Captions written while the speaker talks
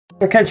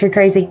Your Country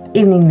Crazy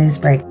Evening News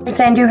Break. Prince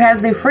Andrew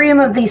has the freedom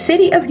of the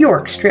city of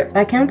York stripped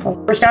by council.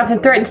 Boris Johnson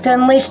threatens to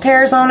unleash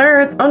terrors on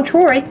Earth on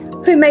Troy,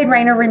 who made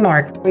Rayner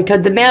remark. We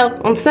told the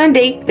Mail on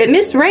Sunday that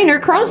Miss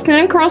Rayner crossed and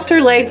uncrossed her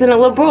legs in a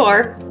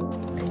labour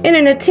in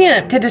an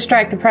attempt to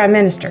distract the Prime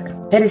Minister.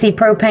 Tennessee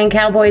propane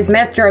cowboys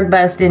meth drug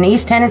bust in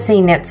East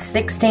Tennessee nets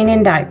 16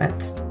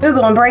 indictments.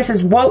 Google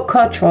embraces woke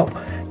culture.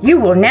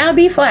 You will now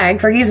be flagged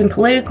for using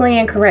politically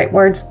incorrect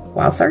words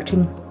while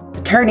searching.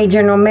 Attorney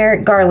General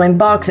Merrick Garland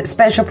balks at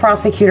special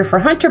prosecutor for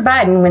Hunter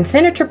Biden when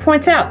senator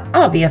points out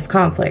obvious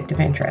conflict of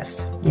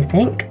interest. You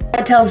think?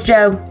 That tells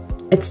Joe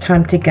it's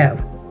time to go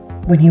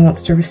when he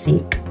wants to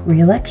seek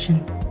re-election.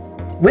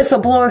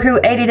 Whistleblower who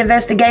aided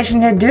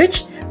investigation into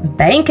Deutsche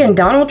Bank and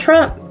Donald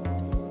Trump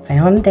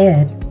found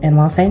dead in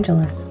Los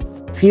Angeles.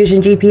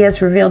 Fusion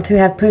GPS revealed to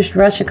have pushed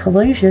Russia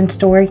collusion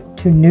story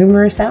to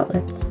numerous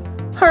outlets.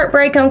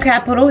 Heartbreak on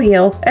Capitol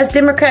Hill as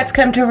Democrats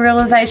come to a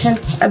realization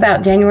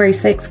about January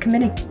 6th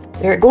committee.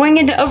 They're going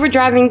into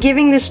overdrive and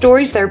giving the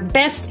stories their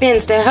best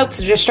spins to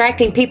hopes of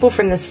distracting people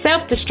from the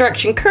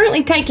self-destruction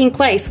currently taking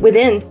place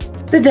within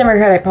the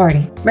Democratic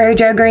Party. Mary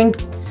Jo Green,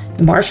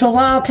 the martial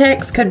law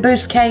text could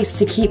boost case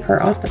to keep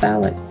her off the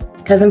ballot.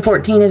 Cousin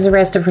 14 is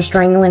arrested for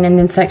strangling and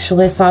then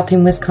sexually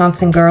assaulting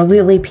Wisconsin girl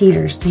Lily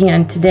Peters,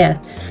 10, to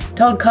death.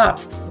 Told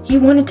cops he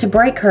wanted to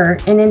break her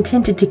and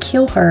intended to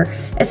kill her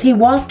as he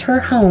walked her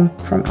home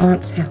from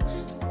aunt's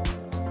house.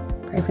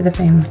 Pray for the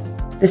family.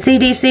 The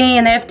CDC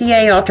and the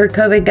FDA altered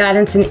COVID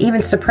guidance and even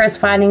suppressed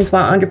findings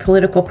while under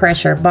political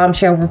pressure.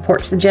 Bombshell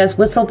report suggests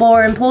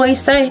whistleblower employees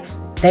say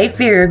they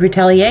feared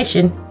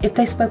retaliation if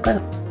they spoke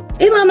up.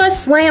 Elon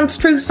Musk slams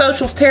Truth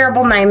Social's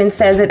terrible name and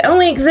says it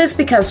only exists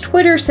because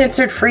Twitter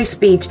censored free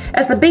speech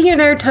as the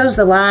billionaire toes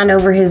the line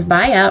over his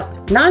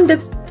buyout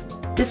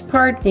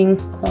non-disparaging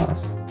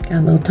clause. Got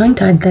a little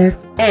tongue-tied there.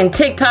 And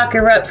TikTok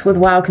erupts with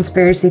wild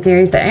conspiracy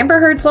theories that Amber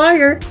Heard's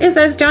lawyer is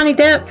as Johnny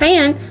Depp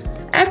fan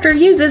after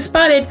users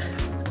spotted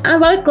a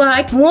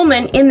look-like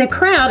woman in the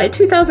crowd at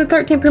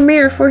 2013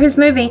 premiere for his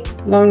movie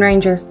Lone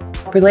Ranger.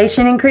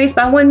 Population increased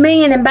by 1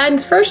 million in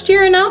Biden's first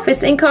year in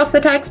office and cost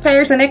the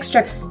taxpayers an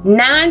extra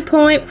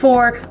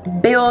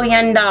 $9.4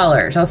 billion.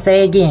 I'll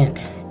say again,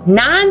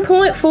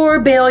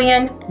 $9.4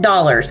 billion.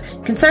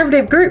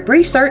 Conservative group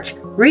research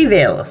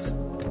reveals.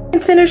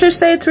 And senators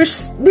say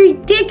it's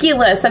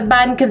ridiculous of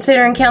Biden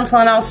considering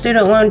canceling all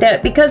student loan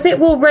debt because it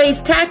will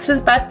raise taxes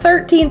by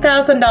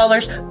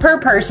 $13,000 per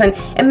person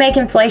and make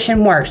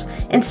inflation worse.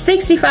 And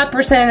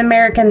 65% of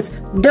Americans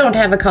don't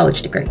have a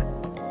college degree.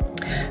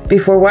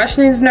 Before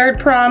Washington's Nerd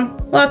Prom,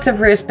 lots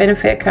of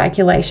risk-benefit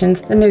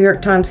calculations, the New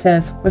York Times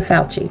says with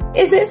Fauci.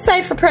 Is it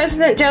safe for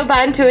President Joe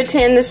Biden to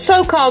attend the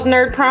so-called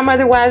Nerd Prom,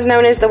 otherwise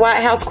known as the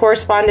White House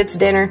Correspondents'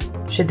 Dinner?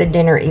 Should the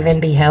dinner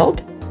even be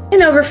held?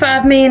 And over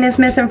 $5 million is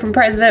missing from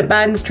President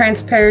Biden's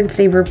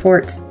transparency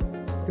reports,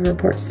 the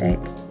report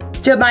states.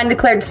 Joe Biden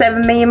declared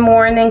 $7 million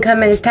more in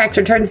income in his tax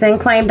returns than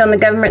claimed on the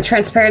government's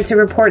transparency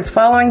reports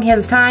following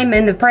his time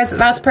in the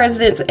vice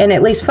presidency, and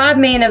at least $5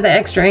 million of the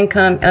extra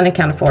income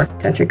unaccounted for.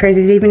 Country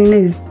Crazy's Evening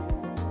News.